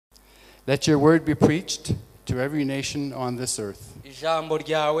Let your word be preached to every nation on this earth. ijambo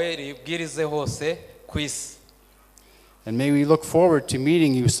ryawe ribwirize hose kwisi. And may we look forward to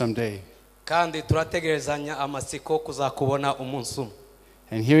meeting you someday kandi turategerezanya amatsiko kuzakubona umunsi umwe.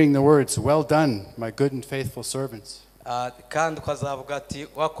 and hearing the words, "Well done, my good and faithful servants." kandi ukazavuga ati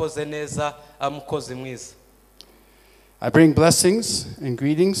wakoze neza amukozi mwiza. I bring blessings and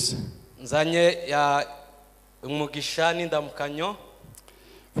greetings nzanye ya umugisha n'indamukanyo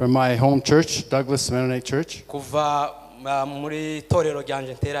from my home church, Douglas Mennonite Church. kuva muri torero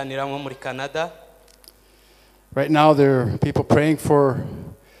ryanje nteraniramo muri Canada. Right now there are people praying for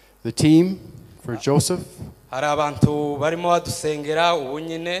the team, for Joseph hari abantu barimo badusengera ubu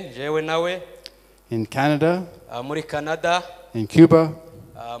nyine jewe nawe in Canada, muri Canada, in Cuba.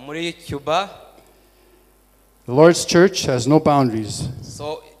 muri Cuba. The Lord's church has no boundaries,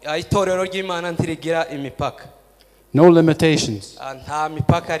 so itorero ry'Imana ntirigira imipaka, no limitations. nta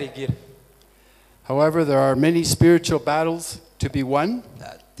mipaka rigira. However, there are many spiritual battles to be won.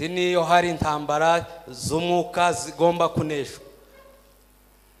 Niyo hari intambara z'umwuka zigomba kuneshwa.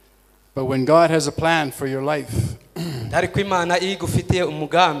 But when God has a plan for your life, ariko Imana igufitiye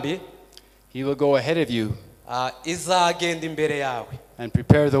umugambi, He will go ahead of you izagenda imbere yawe and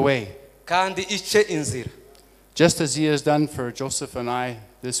prepare the way, kandi ice inzira, just as He has done for Joseph and I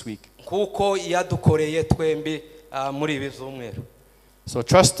this week. kuko yadukoreye twembi muri ibi byumweru. So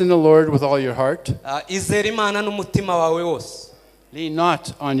trust in the Lord with all your heart. Izera Imana n'umutima wawe wose. Lean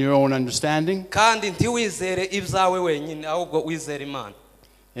not on your own understanding. kandi ntiwizere ibyawe wenyine, ahubwo wizere Imana.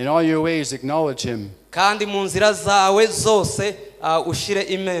 In all your ways acknowledge Him, kandi mu nzira zawe zose ushire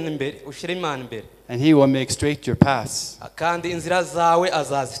Imana imbere, and He will make straight your paths. kandi inzira zawe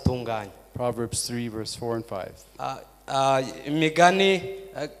azazitunganya. Proverbs 3 verse 4 and 5. Imigani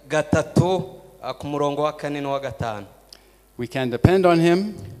 3 ku murongo wa 4 n'uwa 5. We can depend on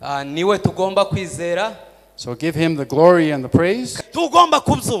Him, niwe tugomba kwizera. so give Him the glory and the praise. Tugomba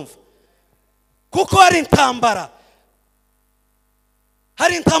kubyumva kuko hari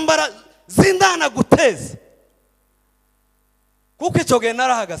intambara zindana guteza. kuko icyo gihe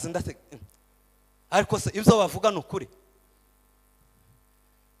narahagaze ndate ariko se ibyo bavuga n'ukuri,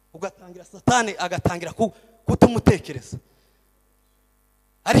 ugatangira satani agatangira kutumutekereza,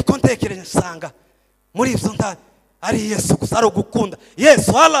 ariko ntekereje nsanga muri ibyo ndani ari Yesu gusa, ari ugukunda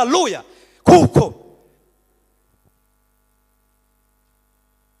Yesu. Haleluya.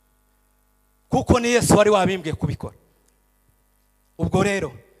 kuko ni Yesu wari wabimbwiye kubikora. ubwo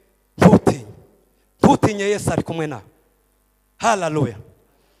rero ntutinye Yesu ari kumwe nawe. Haleluya.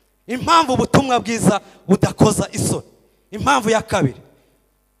 Impamvu ubutumwa bwiza budakoza isoni, impamvu ya kabiri,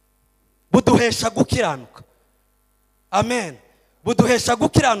 buduhesha gukiranuka. Amen. Buduhesha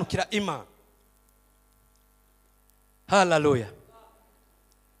gukiranukira Imana. Haleluya.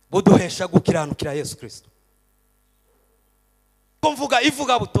 Buduhesha gukiranukira Yesu Kristo. Kumvuga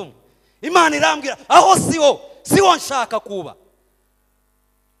ivuga butumwa, Imana irambwira aho siwo nshaka kuba.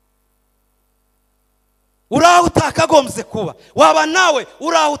 uraho utakagombye kuba, waba nawe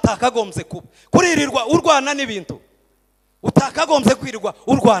uraho utakagombye kuba, kuririrwa urwana n'ibintu utakagombye kwirirwa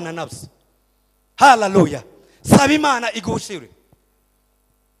urwana nabyo. Haleluya. Saba Imana igushire.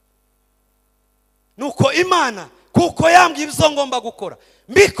 Nuko Imana kuko yambwiye ibyo ngomba gukora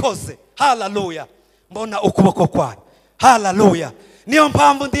mbikoze. Haleluya. Mbona ukuboko kwayo. Haleluya. Niyo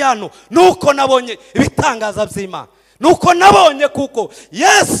mpamvu ndi hano, nuko nabonye ibitangaza by'Imana, nuko nabonye kuko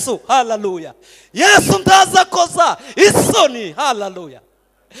Yesu. Haleluya. Yesu ndaza koza isoni. Haleluya.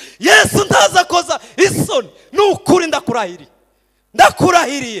 Yesu ndaza koza isoni. Nukuri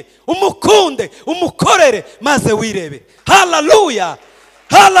ndakurahiriye umukunde, umukorere maze wirebe. Haleluya.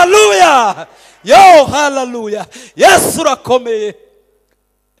 Haleluya. Yo, haleluya. Yesu rakomeye.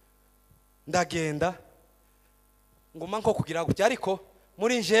 Ndagenda nguma nko kugira gutya, ariko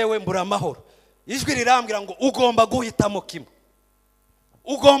muri njewe mbura amahoro. Ijwi rirambwira ngo ugomba guhitamo kimwe.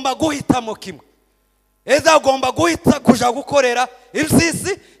 Ugomba guhitamo kimwe. Eza ugomba guhita kuja gukorera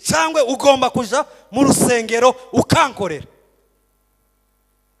ibyizi, cyangwa ugomba kuja mu rusengero ukankorera.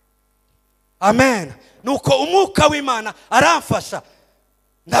 Amen. Nuko umwuka w'Imana aramfasha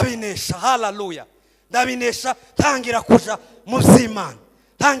ndabinesha. Haleluya. Ndabinesha tangira kuja mu by'Imana,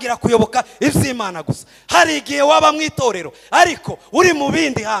 tangira kuyoboka iby'Imana gusa. Hari igihe waba mu itorero ariko uri mu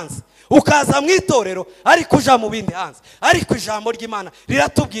bindi hanze, ukaza mu itorero ariko uja mu bindi hanze, ariko ijambo ry'Imana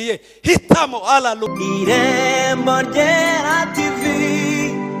riratubwiye hitamo. Haleluya. Irembo ryera TV,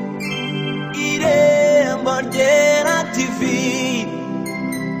 Irembo ryera TV.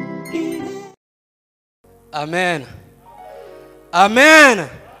 Amen. Amen.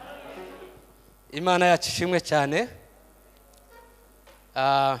 Imana yacu ishimwe cyane.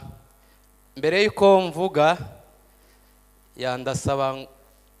 mbere yuko mvuga yandasaba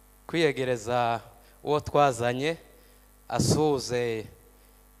kwiyegereza uwo twazanye asuze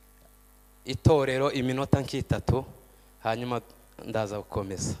itorero iminota nk'itatu hanyuma ndaza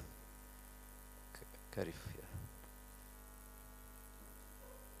gukomeza. Karifu.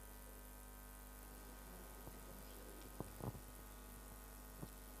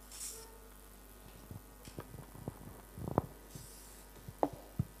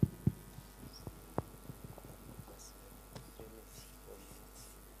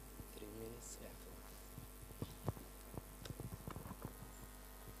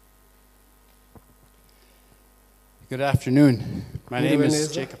 Good afternoon. My name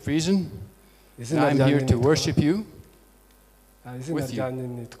is Jacob Friesen, and I'm here to worship you with you.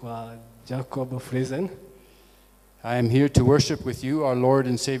 I am here to worship with you our Lord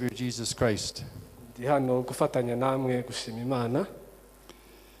and Savior Jesus Christ. Let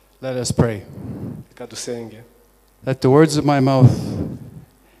us pray. Let the words of my mouth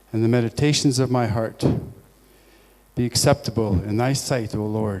and the meditations of my heart be acceptable in thy sight, O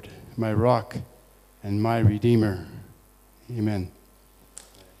Lord, my rock and my Redeemer. Amen.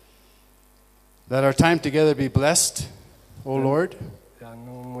 Let our time together be blessed, O Lord.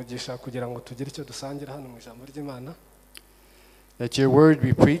 Let your word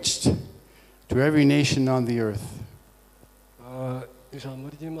be preached to every nation on the earth.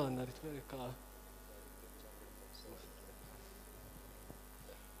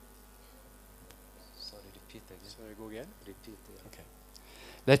 Okay.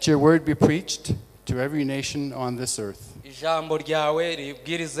 Let your word be preached to every nation on this earth.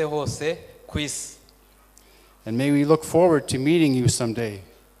 And may we look forward to meeting you someday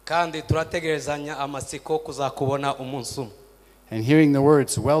and hearing the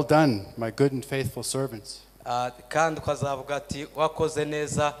words, "Well done, my good and faithful servants." I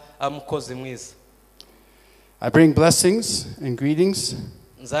bring blessings and greetings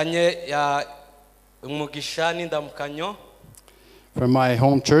from my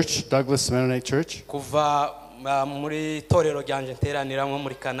home church, Douglas Mennonite Church.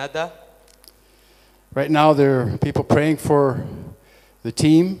 Right now there are people praying for the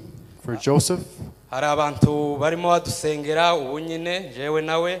team, for Joseph.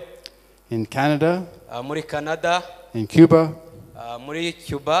 In Canada, in Cuba.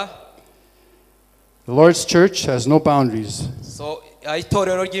 The Lord's church has no boundaries.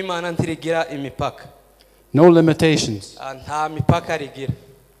 No limitations.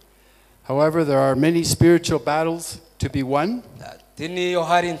 However, there are many spiritual battles to be won.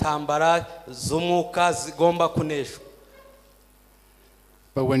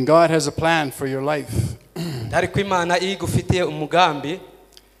 But when God has a plan for your life,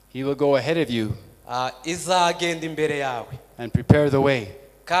 He will go ahead of you and prepare the way,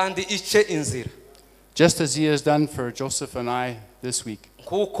 just as He has done for Joseph and I this week.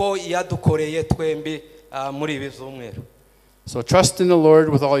 So trust in the Lord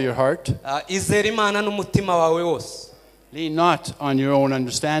with all your heart. Lean not on your own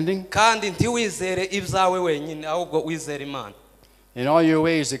understanding. In all your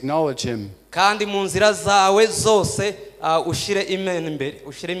ways acknowledge Him,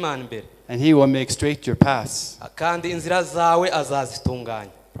 and He will make straight your paths.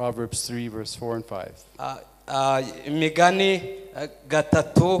 Proverbs 3 verse 4 and 5.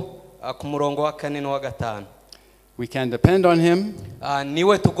 We can depend on Him,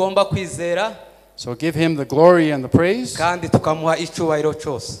 so give Him the glory and the praise.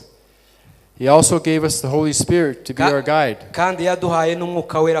 He also gave us the Holy Spirit to be our guide.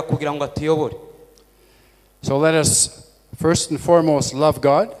 So let us first and foremost love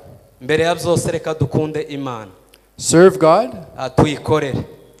God, serve God,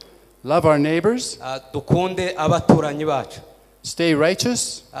 love our neighbors, stay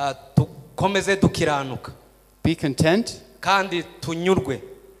righteous, be content,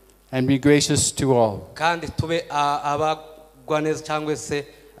 and be gracious to all.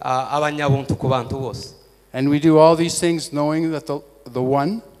 And we do all these things knowing that the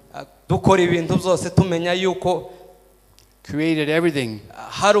One created everything,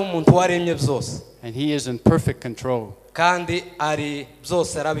 and He is in perfect control.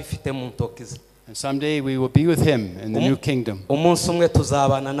 And someday we will be with Him in the new kingdom.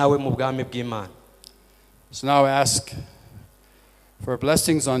 So now I ask for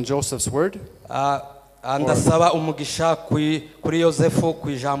blessings on Joseph's word, and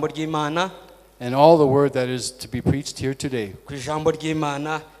all the word that is to be preached here today,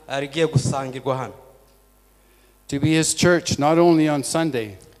 to be His church not only on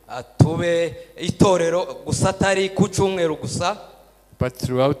but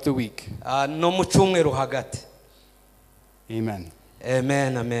throughout the week. no mu cyumweru hagati. Amen.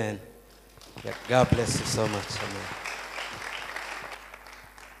 Amen, amen. Yeah, God bless you so much. Amen.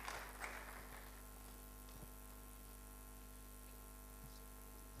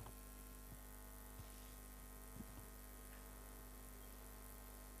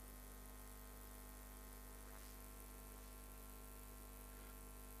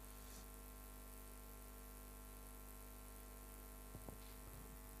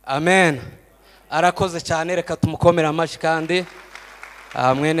 Amen. Arakoze cyane, reka tumukomera amashi kandi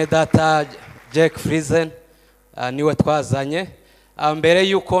mwene data Jack Friesen niwe twazanye. Mbere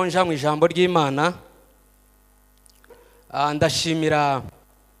yuko nja mu ijambo ry'Imana, ndashimira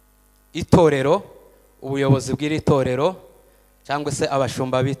itorero, ubuyobozi bw'iri torero cyangwa se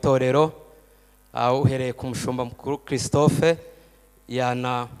abashumba b'itorero, uhereye ku mushumba mukuru Christophe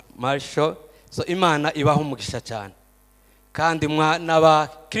yana Marshall. So Imana ibaho umugisha cyane, kandi n'aba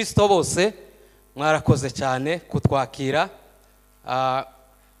Kristo bose mwarakoze cyane kutwakira.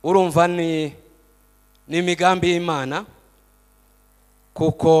 Urumva ni imigambi y'Imana,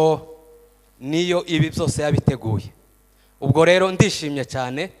 kuko niyo ibi byose yabiteguye. Ubwo rero ndishimye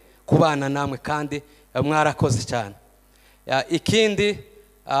cyane kubana namwe, kandi mwarakoze cyane. Ikindi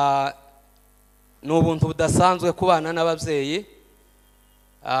ni ubuntu budasanzwe kubana n'ababyeyi,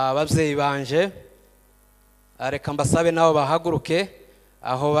 ababyeyi banje. Reka mbasabe nabo bahaguruke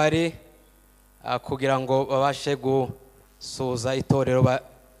aho bari, kugira ngo babashe gusuza itorero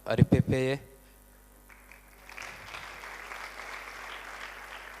bari pepeye.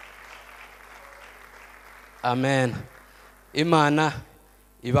 Amen. Imana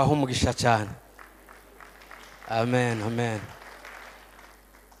ibaho umugisha cyane. Amen, amen.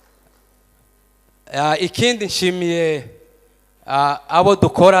 Ikindi nshimiye abo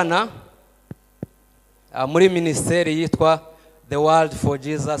dukorana muri ministeri yitwa The World for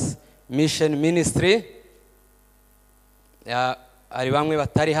Jesus Mission Ministry. Ari bamwe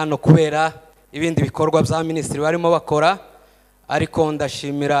batari hano kubera ibindi bikorwa bya ministry barimo bakora, ariko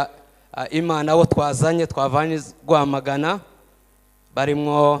ndashimira Imana abo twavanye Rwamagana,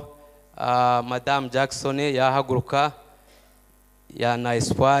 barimo Madame Jackson yahaguruka, yana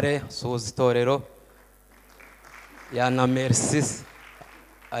Espoir suza itorero, yana Merci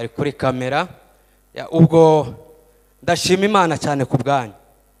ari kuri kamera. Ubwo ndashima Imana cyane ku bwanyu.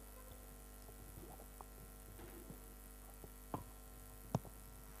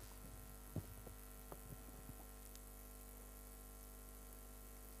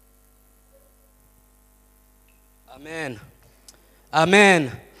 Amen.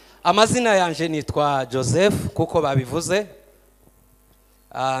 Amen. Amazina yanje nitwa Joseph kuko babivuze.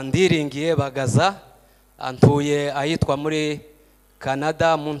 Ndiringiye Bagaza, antuye ahitwa muri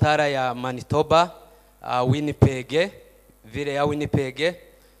Canada mu ntara ya Manitoba, Winnipeg, ville ya Winnipeg.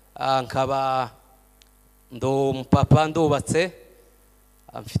 Nkaba ndo mupapa, ndubatse,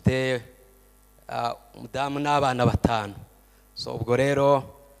 mfite umudamu n'abana 5. So ubwo rero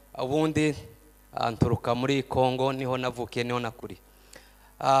ubundi anturuka muri Kongo, niho navukiye, niho nakuri.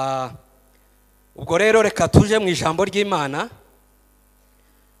 Ubwo rero reka tuje mu ijambo ry'Imana.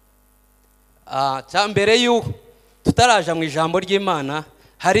 Cyambere yu tutaraja mu ijambo ry'Imana,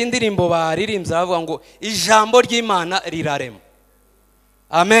 hari indirimbo baririmbye bavuga ngo ijambo ry'Imana rirarema.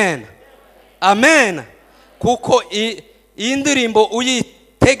 Amen, amen. Kuko iyi ndirimbo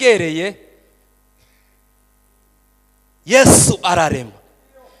uyitegereye, Yesu ararema,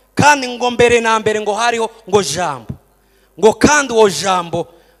 kandi ngo mbere na mbere ngo hariho ngo jambo, ngo kandi uwo jambo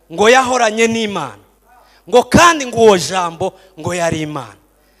ngo yahoranye n'Imana, ngo kandi ngo uwo jambo ngo yari Imana.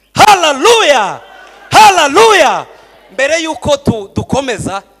 Hallelujah, hallelujah. Mbere yuko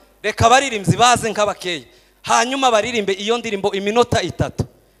dukomeza, reka baririmbyi baze nk'abakeye, hanyuma baririmbe iyo ndirimbo iminota 3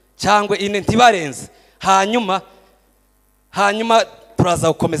 cyangwa 4 ntibarenze, hanyuma turaza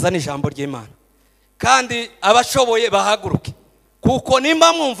gukomeza n'ijambo ry'Imana. Kandi abashoboye bahaguruke, kuko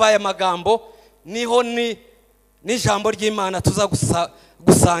nimba mwumva aya magambo niho n'ijambo ry'Imana tuza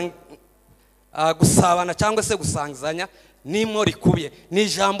gusabana cyangwa se gusangizanya nimwo rikubiye. Ni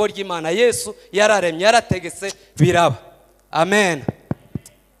ijambo ry'Imana. Yesu yararemye, yarategetse biraba. Amen,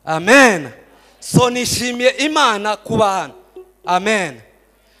 amen. So nishimiye Imana kuba hano. Amen.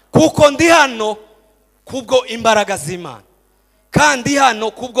 Kuko ndi hano kubwo imbaraga z'Imana, kandi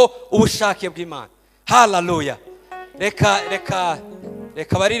hano kubwo ubushake bw'Imana. Hallelujah. Reka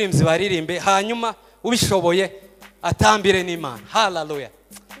baririmbyi baririmbe, hanyuma ubishoboye atambire n'Imana. Hallelujah.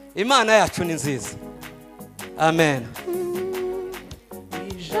 Imana yacu ni nziza. Amen.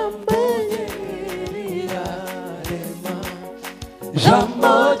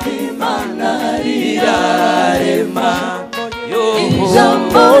 Jambo d'Imana rirarema,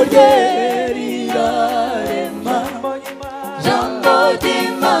 ijambo rye rirarema ijambo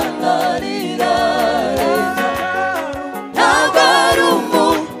ry'Imana rirarema ntabwo ari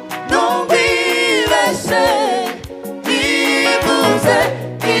umuntu wibeshye ivuze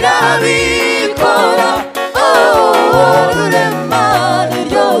irabikora rurema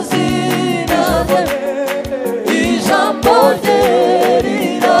niryo zina rye ijambo rye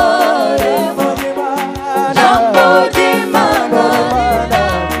rirarema ijambo ry'Imana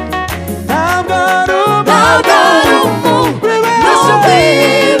ntabwo ari umuntu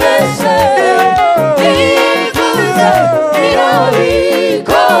wibeshye ivuze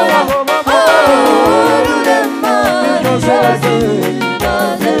irabikora rurema niryo zina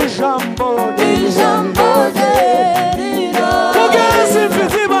rye ijambo rye rirarema kugeza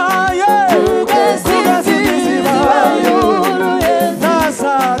imfizi ibaye yuruye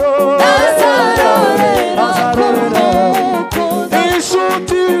Lazaro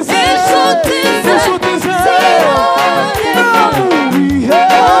inshuti ze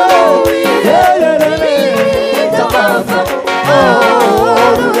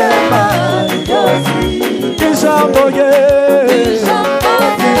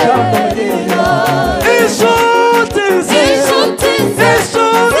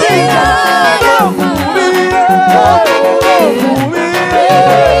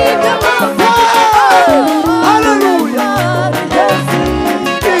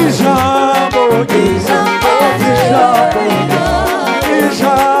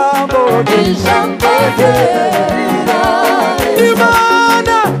ijambo rye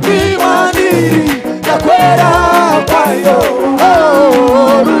Imana imaniri yakwera kwayo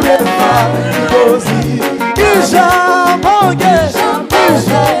rurema ngozi ijambo rye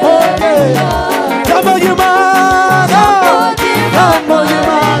ijambo ry'Imana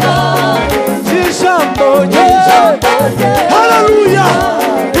ijambo rye haleluya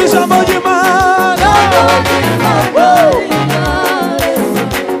ijambo ry'Imana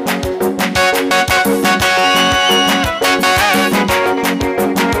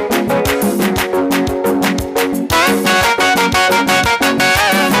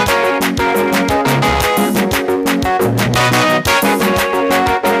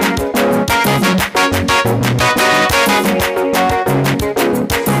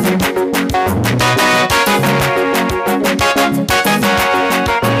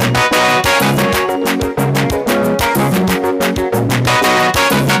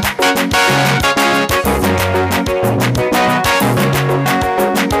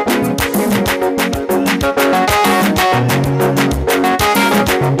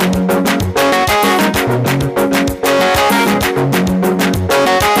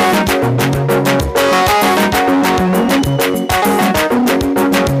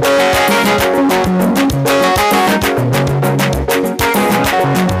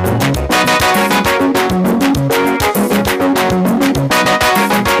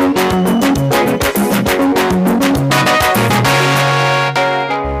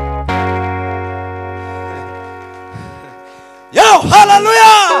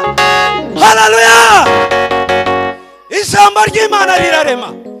haleluya ijambo ry'Imana rirarema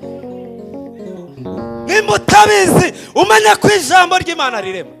nimutabizi umenya ko ijambo ry'Imana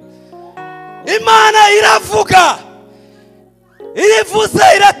rirema Imana iravuga irivuze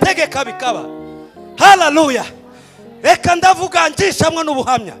irategeka bikaba haleluya reka ndavuga ngishamwe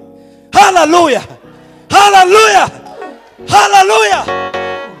n'ubuhamya haleluya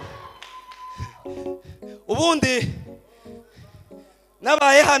ubundi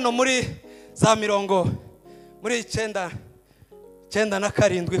nabaye hano muri za mirongo muri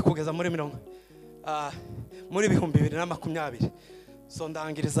 97 kugeza muri 2020 so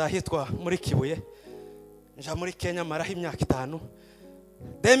ndangiriza hitwa muri Kibuye nja muri Kenya maraho imyaka 5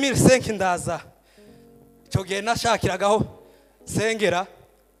 2005 ndaza cyo gihe nashakiragaho sengera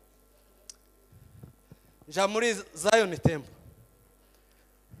nja muri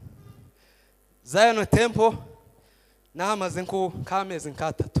Zion Temple nahamaze nko kamezi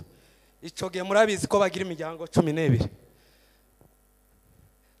nkatatu icyo gihe murabizi ko bagira imiryango 12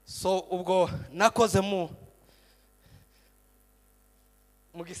 so ubwo nakoze mu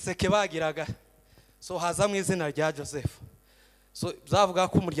giseke bagiraga so haza mu izina rya Joseph so zavuga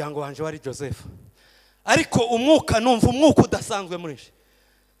ko umuryango wanje wari Joseph ariko umwuka numva umwuka udasanzwe muri nje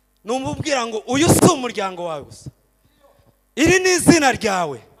numva ubwira ngo uyu si umuryango wawe gusa iri ni izina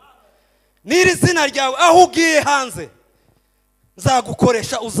ryawe niri zina ryawe aho ugiye hanze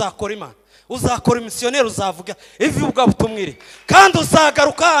nzagukoresha uzakora Imana uzakora missionnaire uzavuga ivuga butumwire kandi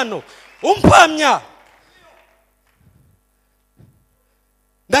uzagaruka hano umpamya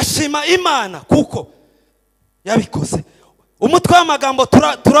ndashima Imana kuko yabikoze umutwe w'amagambo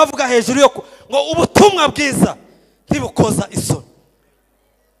turavuga hejuru yo ngo ubutumwa bwiza ntibukoza isoni.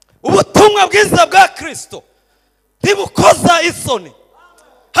 Ubutumwa bwiza bwa Kristo ntibukoza isoni.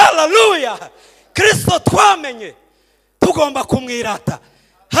 Hallelujah. Kristo twamenye tugomba kumwirata.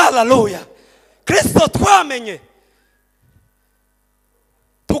 Hallelujah. Kristo twamenye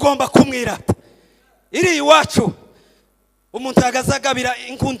tugomba kumwirata. Iri iwacu umuntu yagazagabira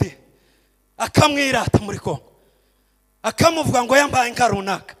inkundi akamwirata muri Kongo, akamuvuga ngo yambaye inka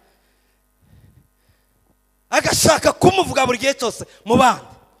runaka, agashaka kumuvuga buri gihe cyose mu bandi.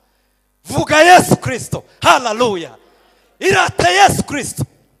 Vuga Yesu Kristo. Hallelujah. Irata Yesu Kristo.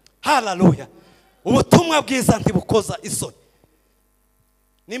 Hallelujah. Ubutumwa bwiza ntibukoza isoni.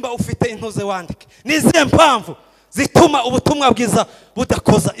 Nimba ufite intuze wandike nizihe mpamvu zituma ubutumwa bwiza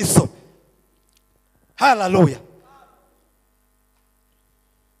budakoza isoni. Hallelujah.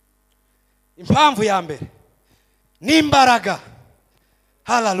 Impamvu ya mbere ni imbaraga.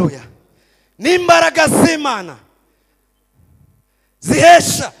 Hallelujah. Ni imbaraga z'Imana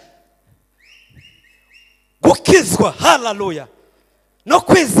zihesha gukizwa. Hallelujah. No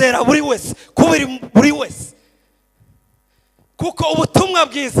kwizera buri wese, buri wese, kuko ubutumwa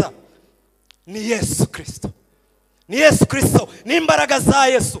bwiza ni Yesu Kristo. Ni Yesu Kristo, ni imbaraga za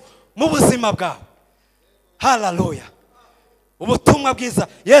Yesu mu buzima bwawe. Hallelujah. Ubutumwa bwiza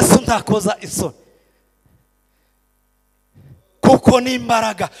Yesu ntakoza isoni, kuko ni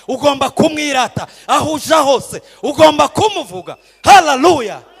imbaraga. Ugomba kumwirata aho uja hose, ugomba kumuvuga.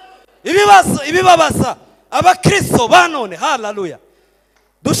 Hallelujah. Ibibabaza abakristo banone. Hallelujah.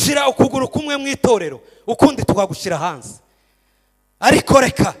 Dushira ukuguru kumwe mu itorero, ukundi tukagushira hanze. Ariko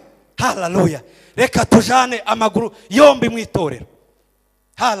reka, hallelujah, reka tujane amaguru yombi mu itorero.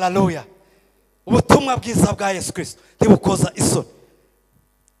 Hallelujah. Ubutumwa bwiza bwa Yesu Kristo ntibukoza isoni.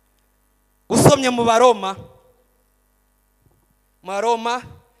 Usomye mu Baroma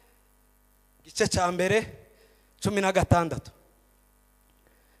gice cya mbere 16.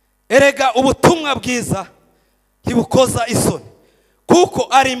 Erega ubutumwa bwiza ntibukoza isoni, kuko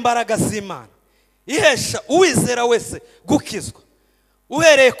ari imbaraga z'Imana ihesha uwizera wese gukizwa,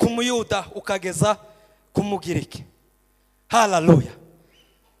 uhereye ku muyuda ukageza ku mugiriki. Hallelujah.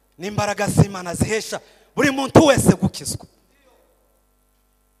 Ni imbaraga z'Imana zihesha buri muntu wese gukizwa.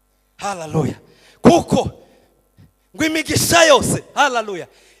 Hallelujah. Kuko ngo imigisha yose, hallelujah,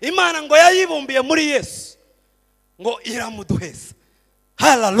 Imana ngo yayibumbiye muri Yesu ngo iramuduheza.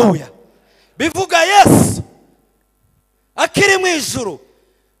 Hallelujah. Bivuga Yesu akiri mu ijuru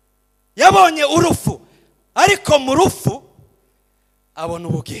yabonye urufu, ariko mu rufu abona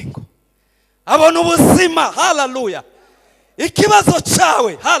ubugingo, abona ubuzima. Hallelujah. Ikibazo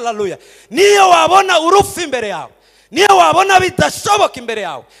cyawe, hallelujah, niyo wabona urufu imbere yawe, niyo wabona bidashoboka imbere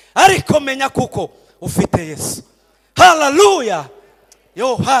yawe, ariko menya kuko ufite Yesu. Hallelujah.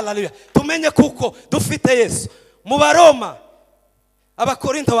 Yo, hallelujah. Tumenye kuko dufite Yesu. Mu Baroma,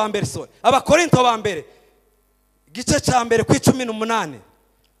 Abakorinto ba mbere gice cya mbere ku 18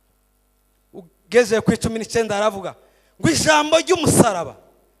 ugeze ku 19 aravuga ngo ijambo ry'umusaraba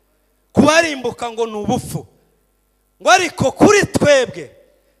kubarimbuka ngo nubufu, ngo ariko kuri twebwe,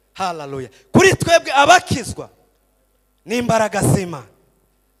 hallelujah, kuri twebwe abakizwa ni imbaraga z'Imana.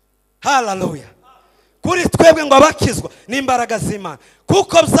 Hallelujah. Kuri twebwe ngo abakizwa ni imbaraga z'Imana,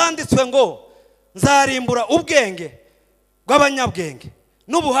 kuko byanditswe ngo nzarimbura ubwenge bw'abanyabwenge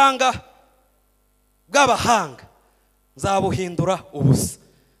n'ubuhanga bw'abahanga nzabuhindura ubusa.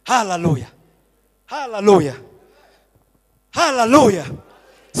 Hallelujah. Hallelujah. Hallelujah.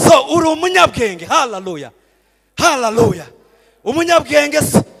 So uri umunyabwenge. Hallelujah. Hallelujah. Umunyabwenge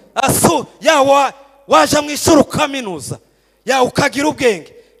asu yawa waje mu ishuri kaminuza ya ukagira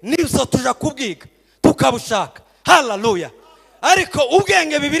ubwenge, nizo tuja kubwiga tukabushaka. Hallelujah. Ariko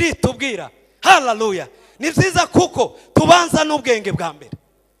ubwenge bibiri tubwira, hallelujah, ni byiza kuko tubanza n'ubwenge bwa mbere,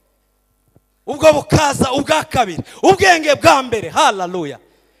 ubwo bukaza ubwa kabiri. Ubwenge bwa mbere, hallelujah,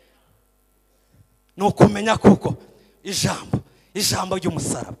 no kumenya kuko ijambo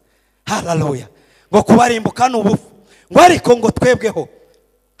ry'umusaraba, hallelujah, ngo kubarimbuka n'ubufu, ngo ariko ngo twebweho,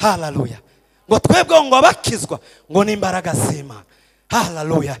 hallelujah, ngo twebweho ngo abakizwa ngo ni imbaraga z'Imana.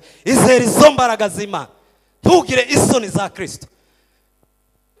 Hallelujah. Izere izo mbaraga z'Imana, ntugire isoni za Kristo.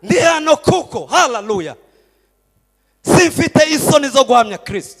 Ndi hano kuko, hallelujah, simfite isoni zo guhamya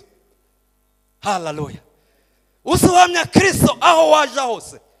Kristo. Hallelujah. Uzuhamya Kristo aho waje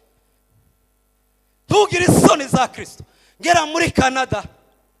hose, ntugire isoni za Kristo. Ngera muri Canada,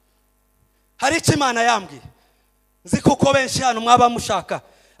 hari icyo Imana yambwiye, nzi kuko benshi hano mwaba mushaka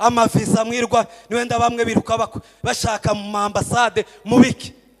amavisa mwirwa, niwenda bamwe biruka bashaka mu ambasade mu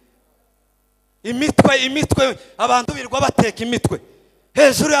biki. imitwe abantu birwa bateka imitwe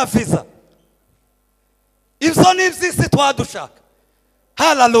hejuru ya visa. Ibyo ni iby'isi twadushaka.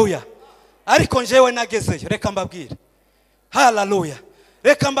 Haleluya. Ariko njewe nagezeyo, reka mbabwire. Haleluya.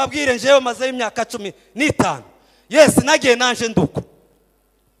 Reka mbabwire njewe maze imyaka 15. Yes, nagiye nanje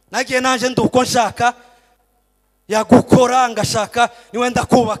nduko nshaka ya gukora, ngashaka niwe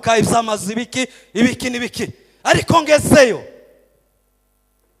ndakubaka iby'amazu ibiki n'ibiki. Ariko ngezeyo,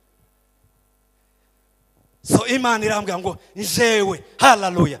 so Imana irambwira ngo njewe,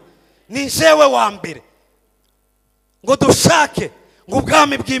 haleluya, ni njewe wa mbere ngo dushake ngo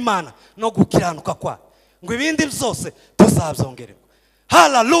ubwami bw'Imana no gukiranuka kwa, ngo ibindi byose tuzabyongererwa.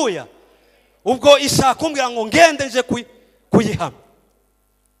 Haleluya. Ubwo ishaka kumbwira ngo ngende nje kuyihama.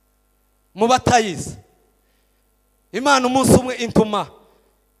 Mu batayizi, Imana umunsi umwe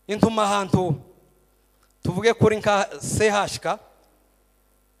intuma ahantu tuvuge kuri nka CHK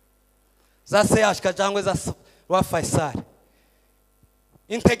za CHK cyangwa za wa Faisal,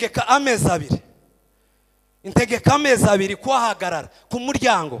 integeka amezi abiri kuhagarara ku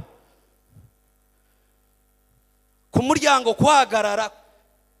muryango kuhagarara,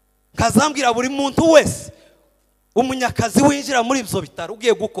 kazambwira buri muntu wese umunyakazi winjira muri ibyo bitaro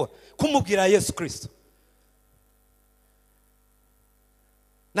ugiye gukora kumubwira Yesu Kristo.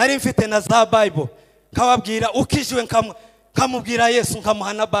 Nari mfite na za Bible, kababwira ukijwe nkamubwira Yesu,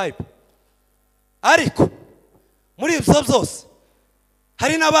 nkamuhana Bible. Ariko muri ibyo byose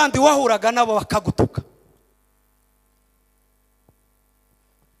hari n'abandi wahuraga nabo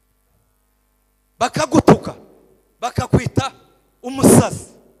bakagutuka, bakakwita umusazi.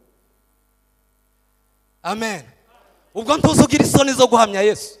 Amen. Ubwo ntuzugira isoni zo guhamya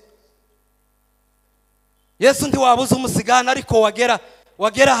Yesu. Yesu ndi wabuze umusigana, ariko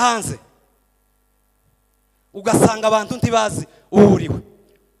wagera hanze ugasanga abantu ntibazi uhuriwe.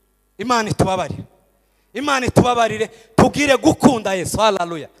 Imana itubabarire tugire gukunda Yesu.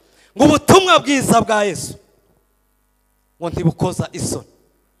 Haleluya. Ngo ubutumwa bwiza bwa Yesu ngo ntibukoza isoni.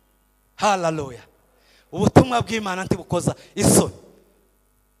 Haleluya. Ubutumwa bw'Imana ntibukoza isoni.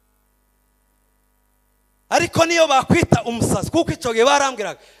 Ariko niyo bakwita umusazi, kuko icyo gihe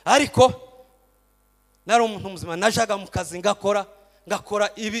barambwiraga, ariko nari umuntu muzima, najaga mu kazi ngakora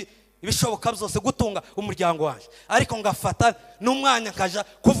ibishoboka byose gutunga umuryango wanje, ariko ngafata n'umwanya nkaja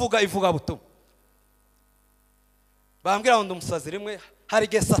kuvuga ivuga butumwa. Bambwira ngo ndumusazi. Rimwe hari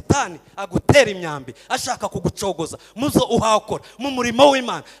igihe Satani agutera imyambi ashaka kugucogoza muzo uhakora mu murimo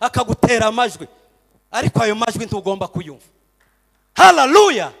w'Imana, akagutera amajwi, ariko ayo majwi ntugomba kuyumva.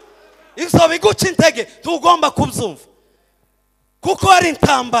 Haleluya. Ibyo biguca intege tugomba kubyumva, kuko hari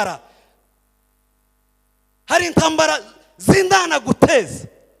intambara zindana guteza.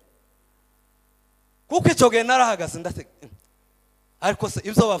 Kuko icyo gihe narahagaze ndate, ariko se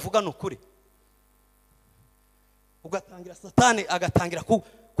ibyo bavuga n'ukuri, ugatangira Satani agatangira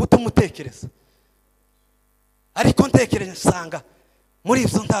kutumutekereza. Ariko ntekereje nsanga muri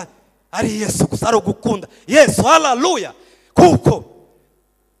ibyo ndani ari Yesu gusa, ari ugukunda Yesu. Haleluya.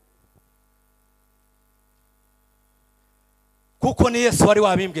 Kuko ni Yesu wari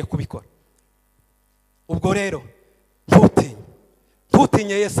wabimbwiye kubikora. Ubwo rero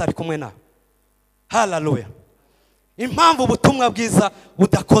ntutinye Yesu ari kumwe nawe. Haleluya. Impamvu ubutumwa bwiza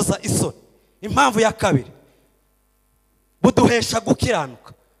budakoza isoni, impamvu ya kabiri, buduhesha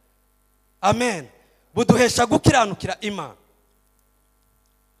gukiranuka. Amen. Buduhesha gukiranukira Imana.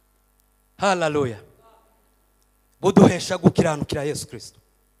 Haleluya. Buduhesha gukiranukira Yesu Kristo.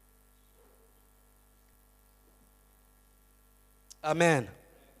 Amen.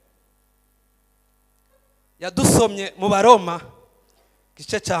 Yadusomye mu Baroma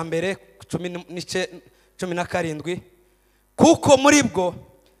gice cya mbere 17, kuko muri bwo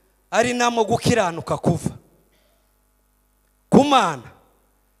ari namo gukiranuka kuva ku Mana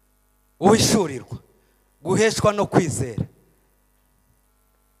uhishurirwa, guheshwa no kwizera,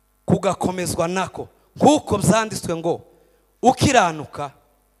 kugakomezwa nako, kuko byanditswe ngo ukiranuka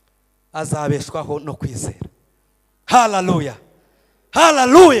azabeshwaho no kwizera. Haleluya.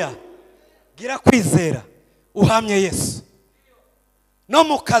 Haleluya. Gira kwizera, uhamye Yesu. No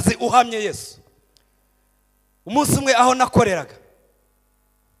mu kazi uhamye Yesu. Umunsi umwe aho nakoreraga,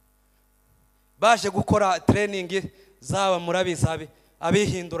 baje gukora training zaba murabizabe,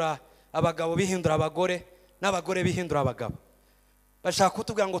 abihindura abagabo bihindura abagore, n'abagore bihindura abagabo. Bashaka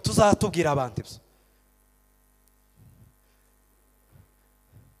kutubwira ngo tuzatubwira abantu ibyo.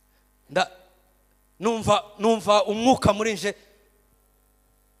 Numva umwuka muri nje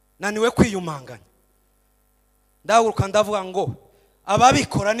naniwe kwiyumanganya. Ndaguruka ndavuga ngo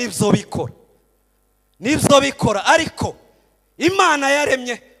ababikora nibyo bikora, ariko Imana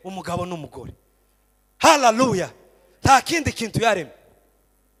yaremye umugabo n'umugore. haleluya nta kindi kintu yaremye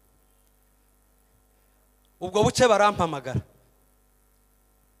ubwo buce barampamagara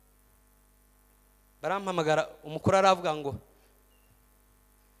umukuru aravuga ngo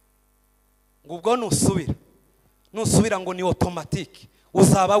ubwo nusubira ngo ni automatique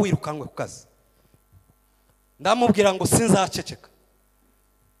uzaba wirukanwe ku kazi ndamubwira ngo sinzaceceka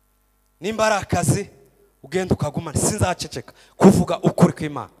nimba ari akazi ugenda ukagumana sinzaceceka kuvuga ukuri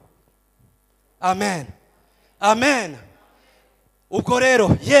kw'Imana amen amen ubwo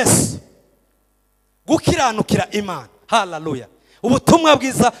rero Yesu gukiranukira Imana haleluya ubutumwa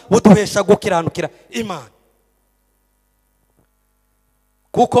bwiza buduhesha gukiranukira Imana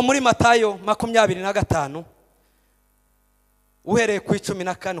kuko muri Matayo 25 uhereye ku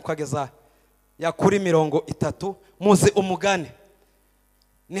 14 ukageza ya kuri 30 muzi umugani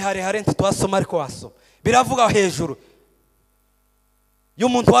ni harehare ntitwasoma ariko wasoma biravuga hejuru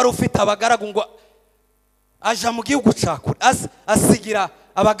y'umuntu wari ufite abagaragu ngo aja mu gihugu cakure asigira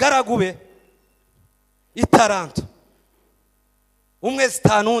abagaragu be itaranto umwe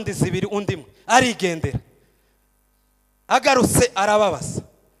 5 undi 2 undi 1 arigendera agarutse arababaza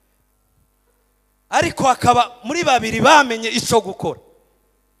ariko akaba muri babiri bamenye ico gukora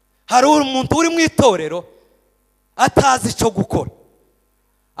hari umuntu uri mu itorero atazi ico gukora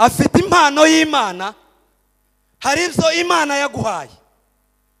afite impano y'Imana hari ivyo Imana yaguhaye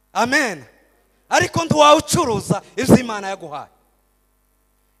amen ariko ntuwawucuruza ivyo Imana yaguhaye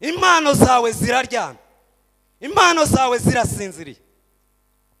impano zawe ziraryana impano zawe zirasinziriye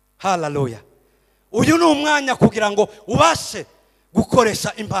haleluya uyu ni umwanya kugira ngo ubashe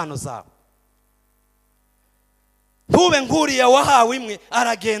gukoresha impano zawe ntube nkuriya wahawe imwe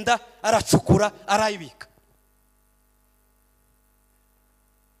aragenda aracukura arayibika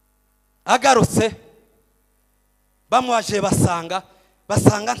agarutse bamwaje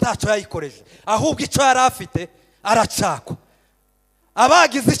basanga ntaco yayikoreje ahubwo ico yari afite aracakwa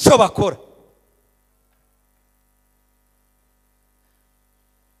abagize ico bakora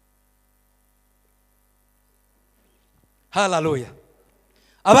haleluya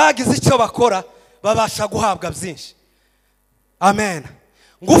abagize ico bakora babasha guhabwa byinshi amen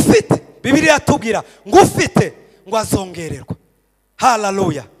ngufite Bibiliya tubwira ngufite ngo azongererwa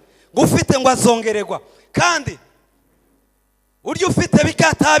haleluya ngufite ngo azongererwa kandi uryo ufite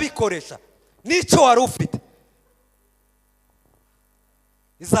bikatabikoresha nico wari ufite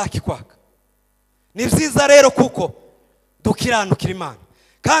izakikwaka ni byiza rero kuko dukiranukira Imana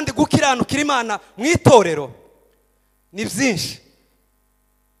kandi gukiranukira Imana mu itorero ni byinshi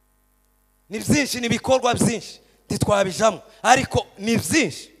ni bikorwa byinshi titwabijamo ariko ni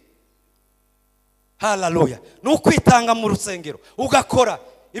byinshi haleluya nukwitanga mu rusengero ugakora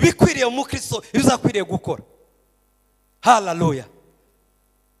ibikwiriye mu Kristo ibizakwiriye gukora haleluya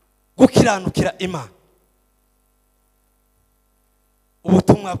gukiranukira Imana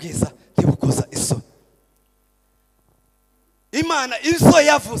ubutumwa bwiza ntibukoza isoni Imana izo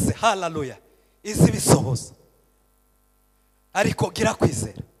yavuze haleluya izi bisohoza ariko gira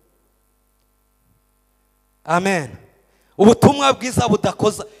kwizera amen ubutumwa bwiza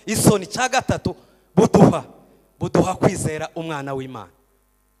budakoza isoni cya gatatu buduha kwizera umwana w'Imana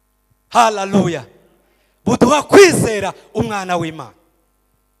haleluya buduha kwizera umwana w'Imana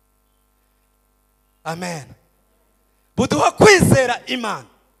amen buduha kwizera Imana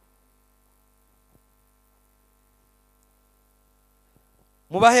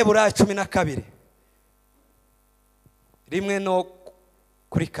mu Baheburayo 12 rimwe no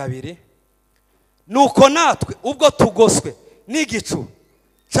kuri 2 nuko natwe ubwo tugoswe n'igicu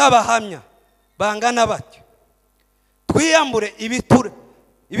cy'abahamya bangana batyo twiyambure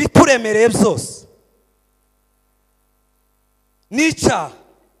ibituremereye byose n'icyaha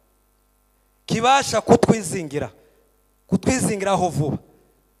kibasha kutwizingiraho vuba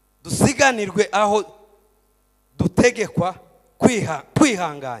dusiganirwe aho dutegekwa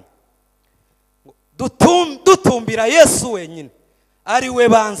kwihanganya dutumbira Yesu wenyine ari we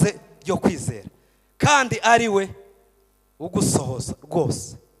banze ryo kwizera kandi ari we ugusohoza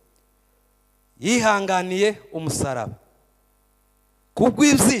rwose yihanganiye umusaraba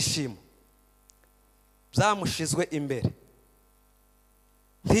kubw'ibyishimo byamushizwe imbere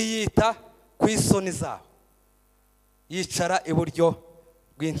ntiyita ku isoni zaho yicara iburyo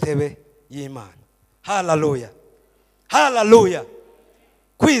bw'intebe y'Imana haleluya haleluya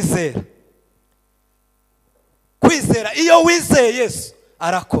kwizera iyo wizeye Yesu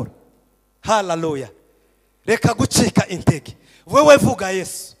arakora haleluya reka gucika intege wewe vuga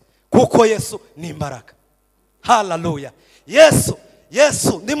Yesu kuko Yesu ni imbaraga haleluya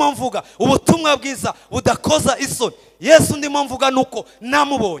Yesu ndimo mvuga ubutumwa bwiza budakoza isoni Yesu ndimo mvuga nuko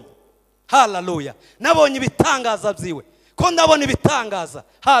namubonye haleluya. Nabonye ibitangaza byiwe, ko ndabona ibitangaza,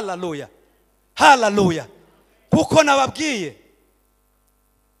 haleluya, haleluya. Kuko nababwiye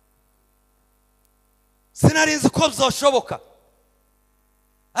sinarinzi ko byoshoboka,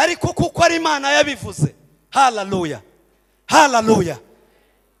 ariko kuko ari Imana yabivuze, haleluya, haleluya,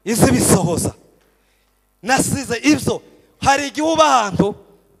 izi bisohoza. Nasize ibyo, hari igihe uba ahantu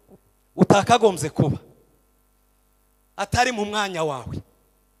utakagombye kuba, atari mu mwanya wawe,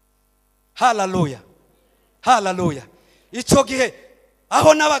 haleluya, haleluya. Icyo gihe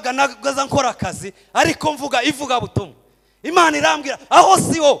aho nabaga nagaza nkora akazi, ariko mvuga ivuga butumwa, Imana irambwira aho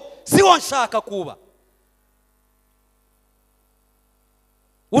siho nshaka kuba.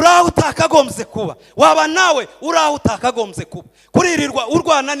 Uraho utakagombye kuba, waba nawe uraho utakagombye kuba, kuririrwa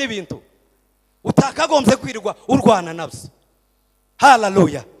urwana n'ibintu utakagombye kwirirwa urwana nabyo,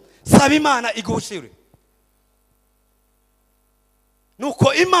 haleluya. Saba Imana igushire.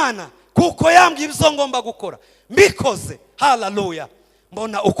 Nuko Imana kuko yambwiye ibyo ngomba gukora mbikoze, haleluya,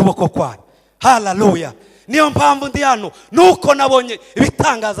 mbona ukuboko kwayo, haleluya. Niyo mpamvu ndi hano, nuko nabonye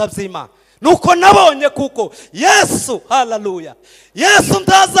ibitangaza by'Imana, nuko nabonye kuko Yesu, haleluya, Yesu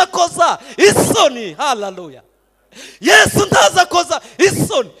ndaza koza isoni, haleluya, Yesu ndaza koza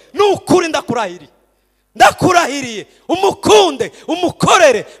isoni. Nukuri ndakurahiriye umukunde,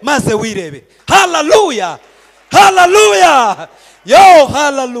 umukorere, maze wirebe, haleluya, haleluya, yo,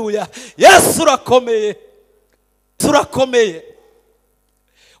 haleluya. Yesu urakomeye,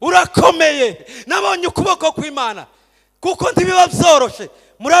 urakomeye. Nabonye ukuboko kw'Imana, kuko ntibiba byoroshe.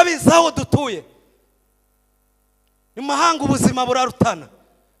 Murabizi aho dutuye imahanga ubuzima burarutana.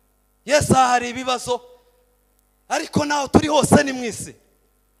 Yesu hari ibibazo, ariko naho turi hose ni mwisi,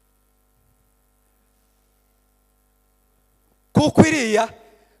 kuko iriya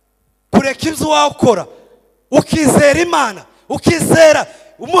kureka ibyo wakora ukizera Imana, ukizera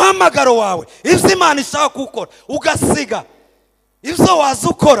umuhamagaro wawe, ibyo Imana ishaka gukora, ugasiga ibyo waza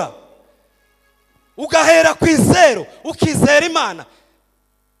ukora, ugahera ku izero, ukizera Imana.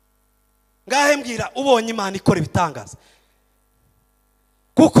 Ngahe mbwira ubonye Imana ikora ibitangaza,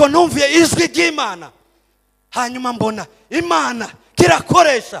 kuko numviye ijwi ry'Imana, hanyuma mbona Imana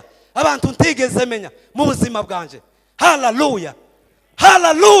kirakoresha abantu ntigeze menya mu buzima bwanje, haleluya,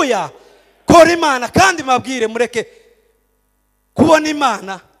 haleluya. Kora Imana, kandi mabwire mureke kubona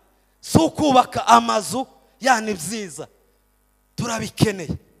Imana si ukubaka amazu yani byiza, turabikeneye.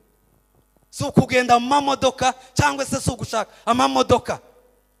 Si ukugenda mu mamodoka, cyangwa se si ugushaka amamodoka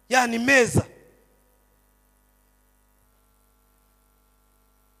yani meza,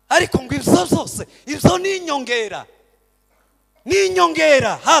 ariko ngo ibyo byose ibyo ni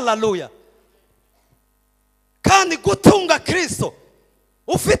inyongera, haleluya. Kandi gutunga Kristo,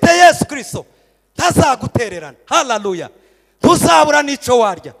 ufite Yesu Kristo ntazagutererana, haleluya, ntuzabura n'icyo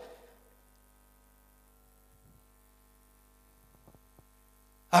warya.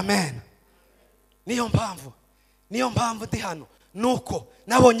 Amen. Niyo mpamvu ndi hano, nuko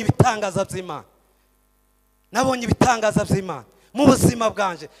nabonye ibitangaza by'Imana, mu buzima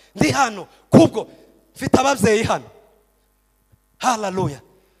bwanje. Ndi hano kubwo mfite ababyeyi hano, haleluya,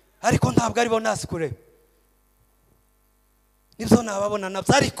 ariko ntabwo aribo nasi kureba, nibyo nababona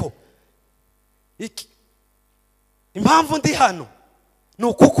nabyo. Ariko impamvu ndi hano ni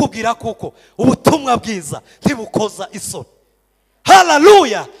ukukubwira kuko ubutumwa bwiza ntibukoza isoni,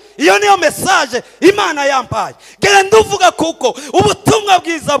 haleluya. Iyo niyo message Imana yampaye, genda uvuga kuko ubutumwa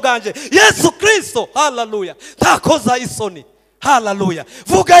bwiza bwanje Yesu Kristo, haleluya, ntakoza isoni, haleluya.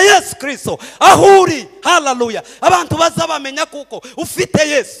 Vuga Yesu Kristo aho uri, haleluya, abantu bazabamenya kuko ufite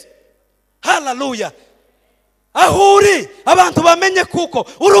Yesu, haleluya. Aho uri abantu bamenye kuko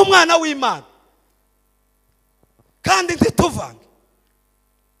uri umwana w'Imana, kandi ntituvange,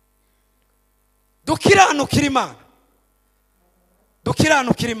 dukiranukira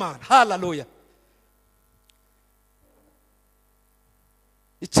Imana, haleluya.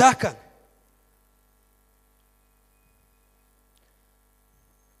 Icyakane,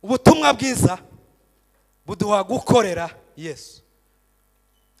 ubutumwa bwiza buduha gukorera Yesu,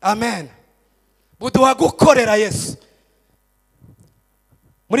 amen. Buduha gukorera Yesu.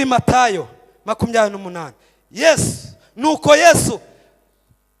 Muri Matayo 28, Yesu, nuko Yesu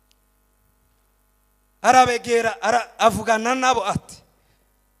arabegera, avugana nabo ati,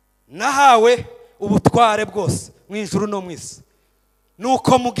 nahawe ubutware bwose mu ijuru no mu isi,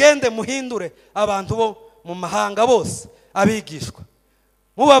 nuko mugende muhindure abantu bo mu mahanga bose abigishwa,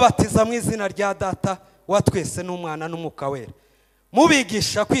 mubabatiza mu izina rya Data wa twese n'Umwana n'Umwuka Wera,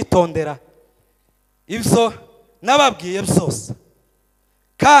 mubigisha kwitondera ibyo nababwiye byose,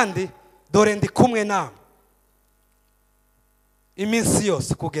 kandi dore ndi kumwe nawe iminsi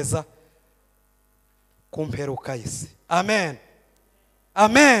yose kugeza kumperuka y'isi. Amen,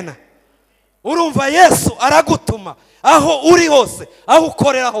 amen. Urumva Yesu aragutuma aho uri hose, aho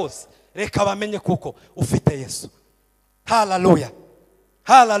ukorera hose, reka bamenye kuko ufite Yesu. Hallelujah,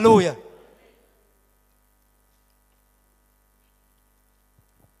 hallelujah.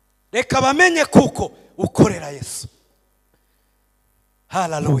 Reka bamenye kuko ukorera Yesu.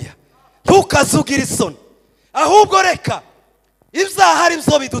 Hallelujah. Ntukazugira isoni, ahubwo reka ibyaha ari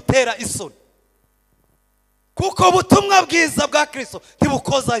byo bidutera isoni, kuko ubutumwa bwiza bwa Kristo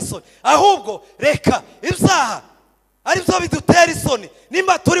ntibukoza isoni, ahubwo reka ibyaha ari byo bidutera isoni.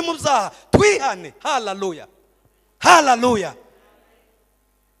 Nimba turi mu byaha twihane. Hallelujah, hallelujah.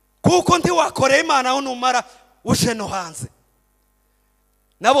 Kuko ntiwakoreye Imana aho numara uje no hanze.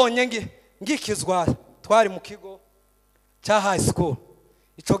 Nabonye ngikizwa twari mu kigo cya high school,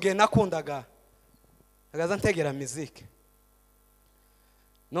 ico gihe nakundaga agaza ntegera muziki.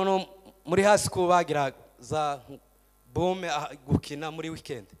 None muri high school bagira za bome gukina muri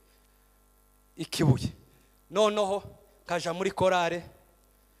weekend Ikibuye. Noneho kaja muri korale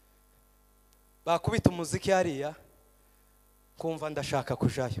bakubita umuziki hariya, kumva ndashaka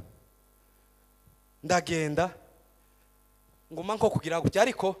kujayo. Ndagenda nguma nko kugira gutya,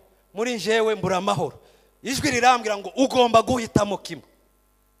 ariko muri njewe mbura amahoro. Ijwi rirambwira ngo ugomba guhitamo kimwe,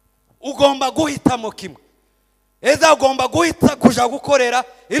 ugomba guhitamo kimwe. Eza ugomba guhita kuja gukorera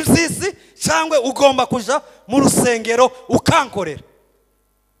ibyisi, cyangwa ugomba kuja mu rusengero ukankorera.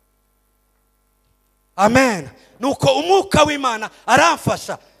 Amen. Nuko umwuka w'Imana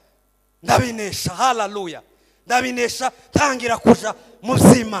aramfasha ndabinesha. Hallelujah. Ndabinesha tangira kuja mu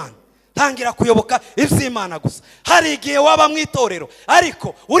by'Imana, tangira kuyoboka iby'Imana gusa. Hari igihe waba mu itorero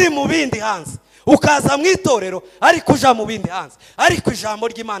ariko uri mu bindi hanze, ukaza mu itorero ariko uja mu bindi hanze, ariko ijambo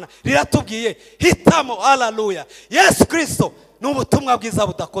ry'Imana riratubwiye hitamo. Hallelujah. Yesu Kristo n'ubutumwa bwiza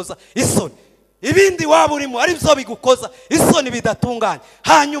budakoza isoni. Ibindi waba urimo ari byo bigukoza isoni bidatunganye,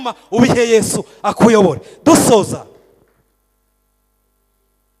 hanyuma ubihe Yesu akuyobore. Dusoza,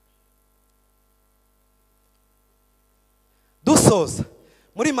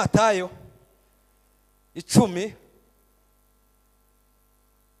 muri Matayo 10,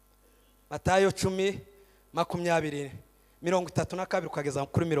 Matayo 10:20, 32 ukageza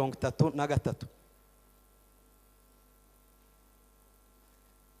kuri 33.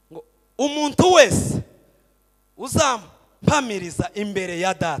 Ngo umuntu wese uzampamiriza imbere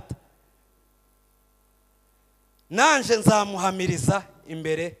ya Data, nanje nzamuhamiriza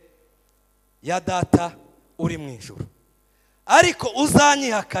imbere ya Data uri mu ijuru. Ariko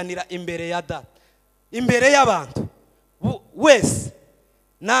uzanyihakanira imbere ya Data, imbere y'abantu wese,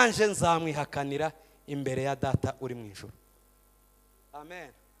 nanje nzamwihakanira imbere ya Data uri mu ijuru.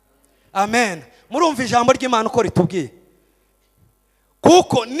 Amen, amen. Murumva ijambo ry'Imana uko ritubwiye,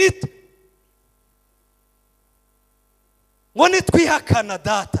 kuko ngo nitwihakana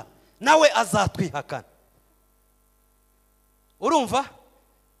Data nawe azatwihakana. Urumva?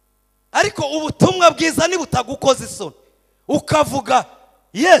 Ariko ubutumwa bwiza nibutagukoza isoni ukavuga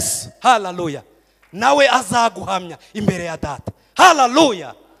Yesu, hallelujah, nawe azaguhamya imbere ya Data.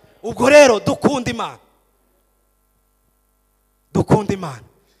 Hallelujah. Ubwo rero dukunda Imana, dukunda Imana,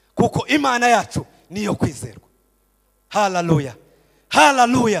 kuko Imana yacu niyo kwizerwa. Hallelujah,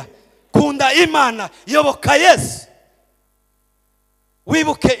 hallelujah. Kunda Imana, yoboka Yesu,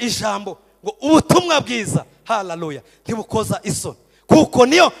 wibuke ijambo ngo ubutumwa bwiza, hallelujah, ntibukoza isoni, kuko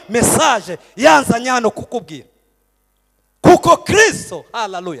niyo message yanzanye hano kukubwira. Kuko Kristo,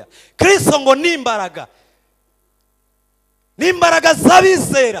 hallelujah, Kristo ngo nimbaraga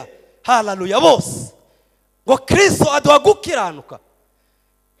z'abizera, hallelujah, bose. Ngo Kristo aduha gukiranuka,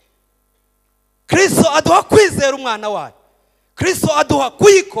 Kristo aduha kwizera umwana wayo, Kristo aduha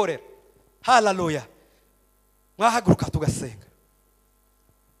kuyikorera. Hallelujah. Mwahaguruka tugasenga.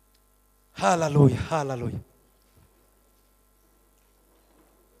 Hallelujah, hallelujah.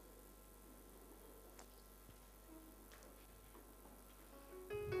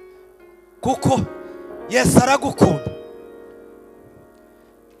 Kuko Yesu aragukunda,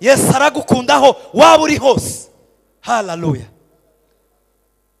 Yesu aragukunda aho waba uri hose. Hallelujah.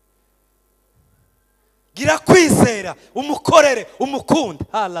 Gira kwizera, umukorere, umukunde.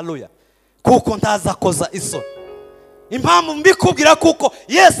 Hallelujah. Kuko ntazakoza isoni. Impamvu mbikubwira kuko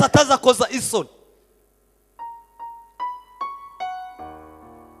Yesu atazakoza isoni.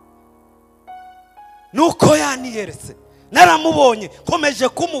 Nuko yaniyeretse, naramubonye, komeje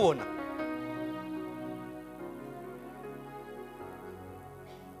kumubona.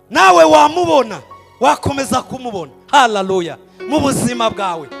 Nawe wamubona, wakomeza kumubona. Hallelujah. Mu buzima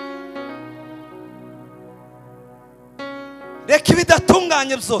bwawe reka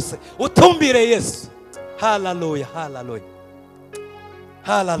ibidatunganye byose utumbire Yesu. haleluya haleluya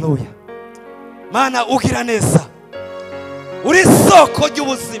haleluya mana ugira neza uri soko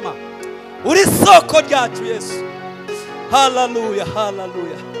ry'ubuzima uri soko ryacu Yesu haleluya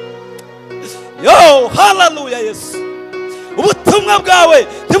haleluya yo haleluya Yesu ubutumwa bwawe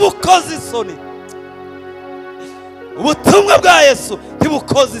ntibukoze isoni ubutumwa bwa Yesu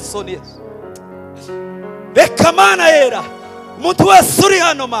ntibukoze isoni Yesu reka mana yera umuntu wese uri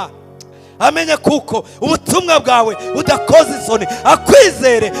hano mana amenye kuko ubutumwa bwawe udakoze isoni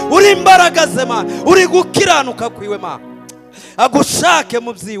akwizere uri imbaraga ze mana uri gukiranuka kwiwe mana agushake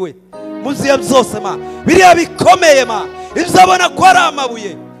mu byiwe mu byiwe byose mana biriya bikomeye mana ibyo abona ko ari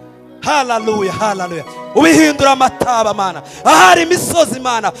amabuye haleluya haleluya ubihindura amataba mana ahari imisozi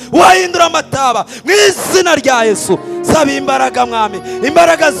mana uhindura amataba mu izina rya Yesu saba imbaraga mwami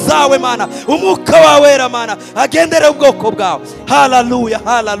imbaraga zawe mana umwuka wawe wera mana agendere ubwoko bwawe haleluya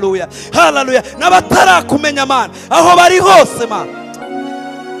haleluya haleluya n'abatarakumenya mana aho bari hose mana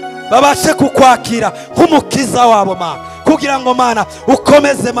babashe kukwakira nk'umukiza wabo mana kugira ngo mana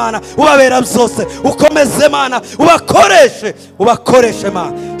ukomeze mana ubabera byose ukomeze mana ubakoreshe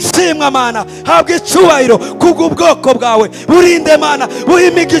mana shimwa mana habwa icyubahiro kubw'ubwoko bwawe burinde mana buhe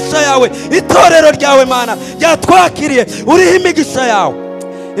imigisha yawe itorero ryawe mana ryatwakiriye uriho imigisha yawe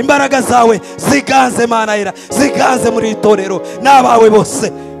imbaraga zawe ziganze mana yera ziganze muri itorero n'abawe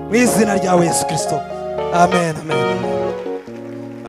bose mu izina ryawe Yesu Kristo amen amen